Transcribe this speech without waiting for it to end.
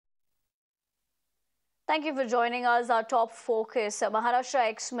Thank you for joining us. Our top focus, Maharashtra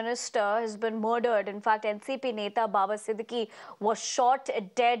ex-minister has been murdered. In fact, NCP Neta Baba Siddique was shot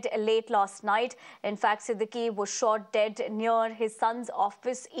dead late last night. In fact, Siddique was shot dead near his son's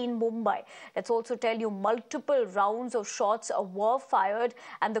office in Mumbai. Let's also tell you multiple rounds of shots were fired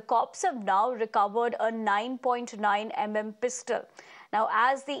and the cops have now recovered a 9.9 mm pistol. Now,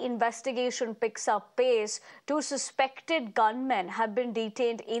 as the investigation picks up pace, two suspected gunmen have been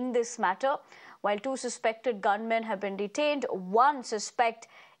detained in this matter. While two suspected gunmen have been detained, one suspect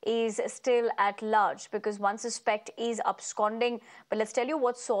is still at large because one suspect is absconding. But let's tell you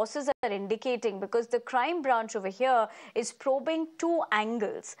what sources are indicating, because the crime branch over here is probing two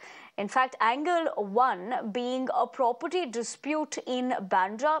angles. In fact, angle one being a property dispute in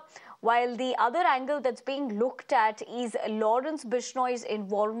Bandra, while the other angle that's being looked at is Lawrence Bishnoi's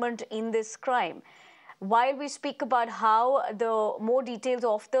involvement in this crime. While we speak about how the more details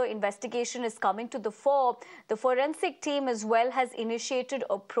of the investigation is coming to the fore, the forensic team as well has initiated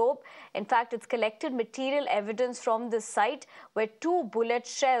a probe. In fact, it's collected material evidence from the site where two bullet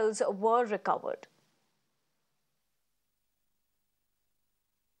shells were recovered.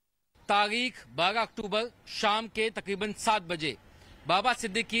 तारीख 12 अक्टूबर शाम के तकरीबन 7 बजे बाबा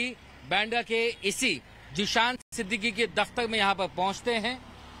सिद्दीकी बांद्रा के इसी जिशान सिद्दीकी के दफ्तर में यहां पर पहुंचते हैं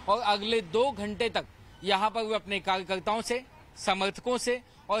और अगले 2 घंटे तक यहाँ पर वो अपने कार्यकर्ताओं से, समर्थकों से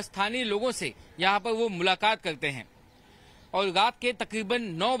और स्थानीय लोगों से यहाँ पर वो मुलाकात करते हैं। और रात के तकरीबन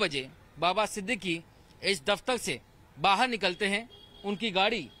 9 बजे बाबा सिद्दीकी इस दफ्तर से बाहर निकलते हैं। उनकी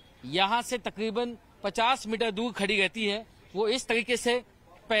गाड़ी यहाँ से तकरीबन 50 मीटर दूर खड़ी रहती है। वो इस तरीके से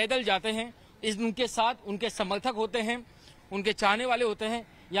पैदल जाते हैं। उनके साथ उनके समर्थक होते हैं, उनके चाहने वाले होते हैं,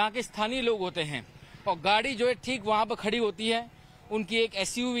 यहाँ के स्थानीय लोग होते हैं। और गाड़ी जो है ठीक वहाँ पर खड़ी होती है, उनकी एक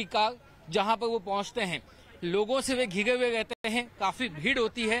SUV कार, जहां पर वो पहुंचते हैं। लोगों से वे घिरे हुए रहते हैं, काफी भीड़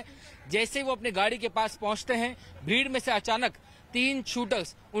होती है। जैसे वो अपने गाड़ी के पास पहुंचते हैं, भीड़ में से अचानक 3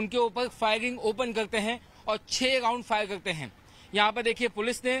 शूटर्स उनके ऊपर फायरिंग ओपन करते हैं और 6 राउंड फायर करते हैं। यहाँ पर देखिए,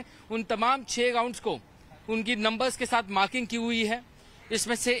 पुलिस ने उन तमाम 6 राउंड्स को उनकी नंबर्स के साथ मार्किंग की हुई है।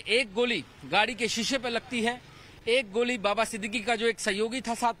 इसमें से एक गोली गाड़ी के शीशे पर लगती है, एक गोली बाबा सिद्दीकी का जो एक सहयोगी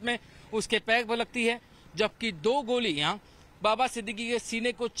था साथ में, उसके पैर पर लगती है, जबकि 2 गोली यहाँ बाबा सिद्दीकी के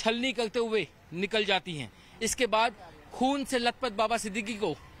सीने को छलनी करते हुए निकल जाती हैं। इसके बाद खून से लथपथ बाबा सिद्दीकी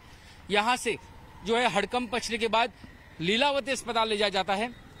को यहां से जो है हड़कंप मचने के बाद लीलावती अस्पताल ले जाया जाता है।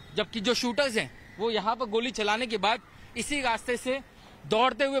 जबकि जो शूटर्स हैं वो यहां पर गोली चलाने के बाद इसी रास्ते से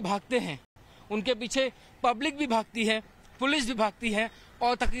दौड़ते हुए भागते हैं। उनके पीछे पब्लिक भी भागती है, पुलिस भी भागती है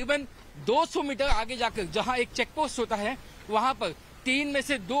और तकरीबन 200 मीटर आगे जाकर जहां एक चेक पोस्ट होता है, वहां पर 3 में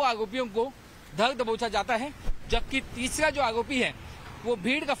से 2 आरोपियों को धर दबोचा जाता है। जबकि तीसरा जो आरोपी है वो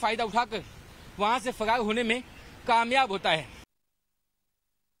भीड़ का फायदा उठाकर वहां से फरार होने में कामयाब होता है।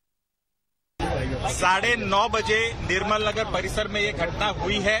 9:30 बजे निर्मल नगर परिसर में ये घटना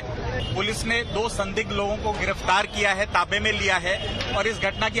हुई है। पुलिस ने 2 संदिग्ध लोगों को गिरफ्तार किया है, ताबे में लिया है और इस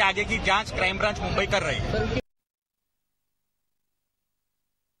घटना की आगे की जांच क्राइम ब्रांच मुंबई कर रही है।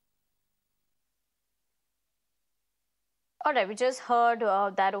 All right, we just heard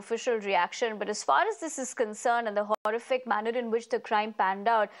that official reaction, but as far as this is concerned and the horrific manner in which the crime panned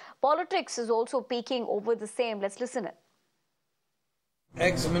out, politics is also peaking over the same. Let's listen in.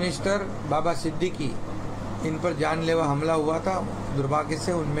 Ex-minister Baba Siddique, इन पर जानलेवा हमला हुआ था। दुर्भाग्य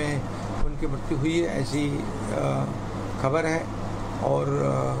से उनमें उनकी मृत्यु हुई है, ऐसी खबर है। और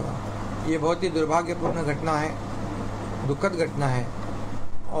ये बहुत ही दुर्भाग्यपूर्ण घटना है, दुखद घटना है।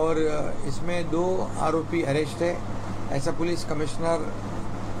 और इसमें 2 आरोपी अरेस्ट है, ऐसा पुलिस कमिश्नर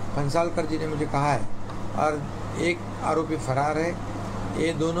पंसालकर जी ने मुझे कहा है। और एक आरोपी फरार है।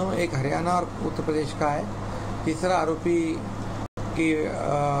 ये दोनों एक हरियाणा और उत्तर प्रदेश का है। तीसरा आरोपी की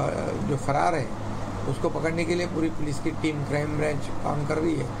जो फरार है उसको पकड़ने के लिए पूरी पुलिस की टीम क्राइम ब्रांच काम कर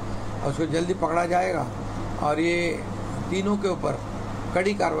रही है और उसको जल्दी पकड़ा जाएगा और ये तीनों के ऊपर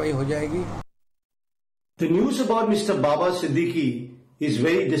कड़ी कार्रवाई हो जाएगी। The news about Mr. Baba Siddique is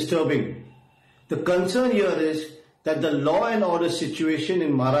very disturbing. The concern here is that the law and order situation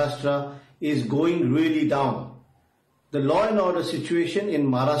in Maharashtra is going really down. The law and order situation in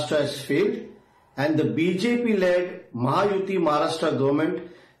Maharashtra has failed, and the BJP-led Mahayuti Maharashtra government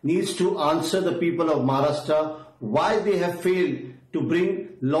needs to answer the people of Maharashtra why they have failed to bring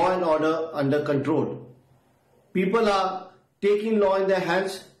law and order under control. People are taking law in their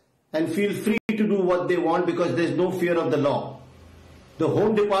hands and feel free to do what they want because there is no fear of the law. The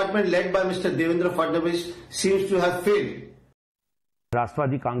Home Department led by Mr. Devendra Fadnavis seems to have failed.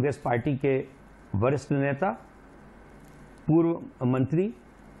 Rashtravadi Congress party के वरिष्ठ नेता, पूर्व मंत्री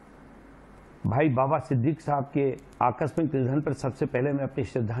भाई बाबा सिद्दीक साहब के आकस्मिक निधन पर सबसे पहले मैं अपनी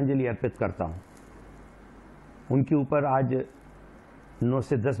श्रद्धांजलि अर्पित करता हूं। उनके ऊपर आज 9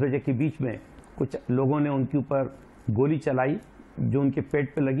 से 10 बजे के बीच में कुछ लोगों ने उनके ऊपर गोली चलाई जो उनके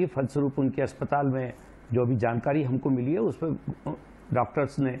पेट पे लगी। फलस्वरूप उनके अस्पताल में जो अभी जानकारी हमको मिली है उस पर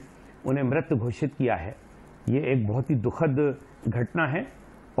डॉक्टर्स ने उन्हें मृत घोषित किया है। ये एक बहुत ही दुखद घटना है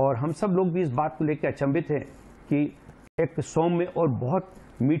और हम सब लोग भी इस बात को लेकर अचंभित हैं कि एक सौम्य और बहुत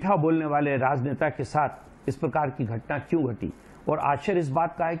मीठा बोलने वाले राजनेता के साथ इस प्रकार की घटना क्यों घटी। और आश्चर्य इस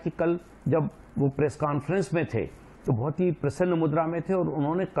बात का है कि कल जब वो प्रेस कॉन्फ्रेंस में थे तो बहुत ही प्रसन्न मुद्रा में थे और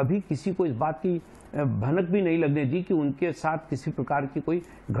उन्होंने कभी किसी को इस बात की भनक भी नहीं लगने दी कि उनके साथ किसी प्रकार की कोई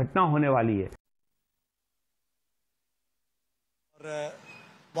घटना होने वाली है। और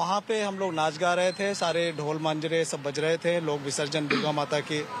वहाँ पे हम लोग नाच गा रहे थे, सारे ढोल मांजरे सब बज रहे थे, लोग विसर्जन दुर्गा माता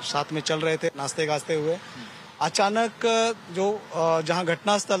के साथ में चल रहे थे नाचते गाते हुए। अचानक जो जहाँ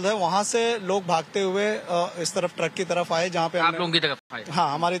घटना स्थल है वहाँ से लोग भागते हुए इस तरफ ट्रक की तरफ आए जहाँ पे आप लोगों की तरफ आए?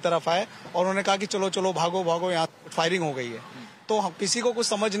 हाँ, हमारी तरफ आए और उन्होंने कहा कि चलो चलो भागो भागो, यहाँ फायरिंग हो गई है। तो हम किसी को कुछ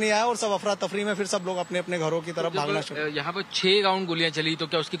समझ नहीं आया और सब अफरा तफरी में फिर सब लोग अपने अपने घरों की तरफ भागना शुरू। यहाँ पर 6 राउंड गोलियां चली तो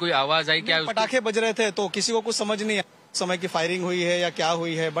क्या उसकी कोई आवाज आई? क्या पटाखे बज रहे थे तो किसी को कुछ समझ नहीं आया समय की फायरिंग हुई है या क्या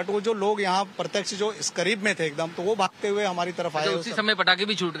हुई है, बट वो जो लोग यहाँ प्रत्यक्ष जो इस करीब में थे एकदम, तो वो भागते हुए हमारी तरफ आए। उसी समय पटाखे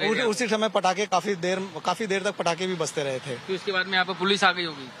भी छूट गए? उसी समय पटाखे काफी देर तक पटाखे भी बजते रहे थे। तो उसके बाद में यहाँ पर पुलिस आ गई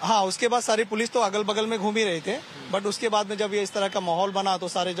होगी? हाँ, उसके बाद सारी पुलिस तो अगल बगल में घूम ही रही थे, बट उसके बाद में जब ये इस तरह का माहौल बना तो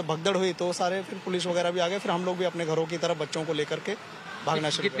सारे जब भगदड़ हुई तो सारे फिर पुलिस वगैरह भी आ गए। फिर हम लोग भी अपने घरों की तरफ बच्चों को लेकर के भागना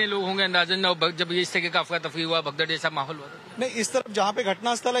शुरू। कितने लोग होंगे अंदाजन जब ये इस तरह का अफरा तफरी हुआ, भगदड़ जैसा माहौल हुआ? नहीं, इस तरफ जहाँ पे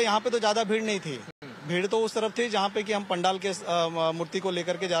घटना स्थल है यहाँ पे तो ज्यादा भीड़ नहीं थी। भीड़ तो उस तरफ थी जहाँ पे कि हम पंडाल के मूर्ति को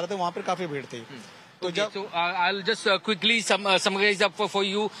लेकर के जा रहे थे, वहाँ पे काफी भीड़ थी। तो जब I'll just quickly summarize up for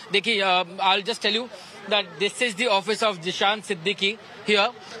you. देखिए, I'll just tell you that this is the office of Jishan Siddique here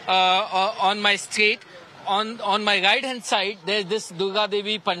on my street. On my right hand side, there's this Durga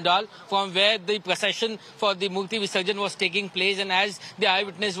Devi Pandal from where the procession for the Murti Visarjan was taking place, and as the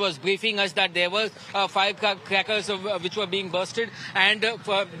eyewitness was briefing us that there were firecrackers which were being bursted, and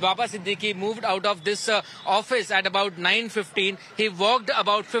Baba Siddique moved out of this office at about 9:15. He walked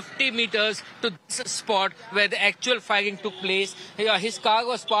about 50 meters to this spot where the actual firing took place. His car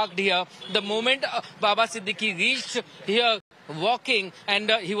was parked here. The moment Baba Siddique reached here, walking,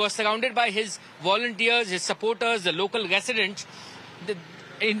 and he was surrounded by his volunteers, his supporters, the local residents.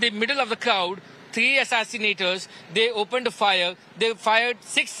 In the middle of the crowd, 3 assassinators, they opened fire. They fired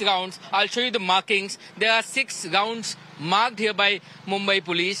 6 rounds. I'll show you the markings. There are 6 rounds marked here by Mumbai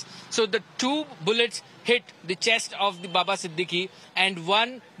police. So the 2 bullets hit the chest of the Baba Siddique, and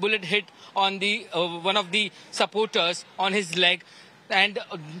 1 bullet hit on the one of the supporters on his leg. And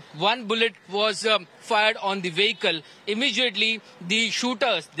 1 bullet was fired on the vehicle. Immediately, the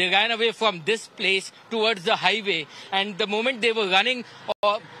shooters, they ran away from this place towards the highway. And the moment they were running,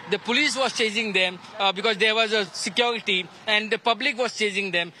 the police was chasing them because there was a security, and the public was chasing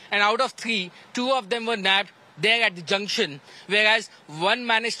them. And out of 3, 2 of them were nabbed there at the junction, whereas 1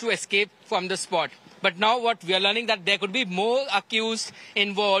 managed to escape from the spot. But now what we are learning that there could be more accused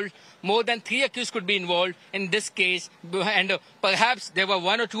involved. More than 3 accused could be involved in this case, and perhaps there were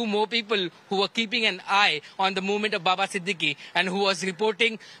 1 or 2 more people who were keeping an eye on the movement of Baba Siddique and who was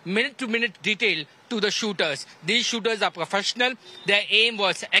reporting minute-to-minute detail to the shooters. These shooters are professional, their aim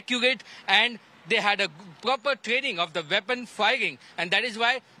was accurate, and they had a proper training of the weapon firing, and that is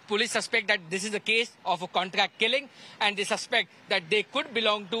why police suspect that this is a case of a contract killing, and they suspect that they could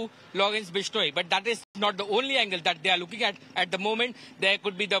belong to Lawrence Bishnoi. But that is not the only angle that they are looking at the moment. There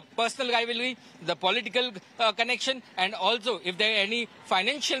could be the personal rivalry, the political connection, and also if there are any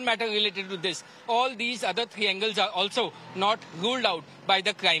financial matter related to this. All these other 3 angles are also not ruled out by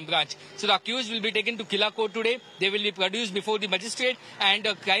the crime branch. So the accused will be taken to Killa Court today. They will be produced before the magistrate, and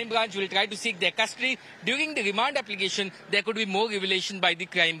the crime branch will try to seek their custody. During the remand application, there could be more revelation by the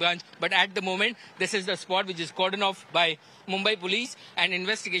crime branch. But at the moment, this is the spot which is cordoned off by Mumbai police, and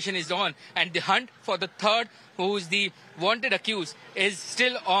investigation is on. And the hunt for the 3rd, who is the wanted accused, is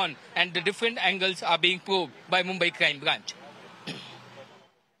still on, and the different angles are being probed by Mumbai crime branch.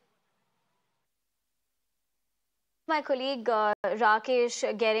 My colleague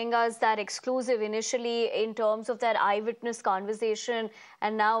Rakesh getting us that exclusive initially in terms of that eyewitness conversation,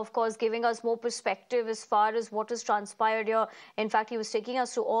 and now of course giving us more perspective as far as what has transpired here. In fact, he was taking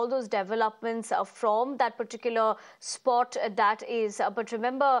us to all those developments from that particular spot that is. But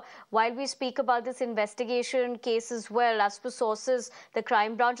remember, while we speak about this investigation case as well, as per sources, the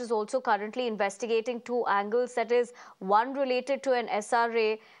crime branch is also currently investigating 2 angles. That is, one related to an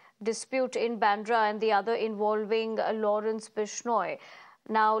SRA dispute in Bandra and the other involving Lawrence Bishnoi.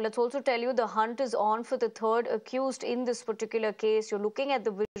 Now, let's also tell you the hunt is on for the third accused in this particular case. You're looking at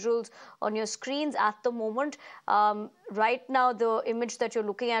the visuals on your screens at the moment. Right now, the image that you're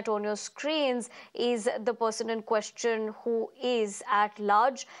looking at on your screens is the person in question who is at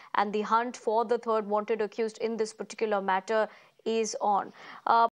large, and the hunt for the third wanted accused in this particular matter is on.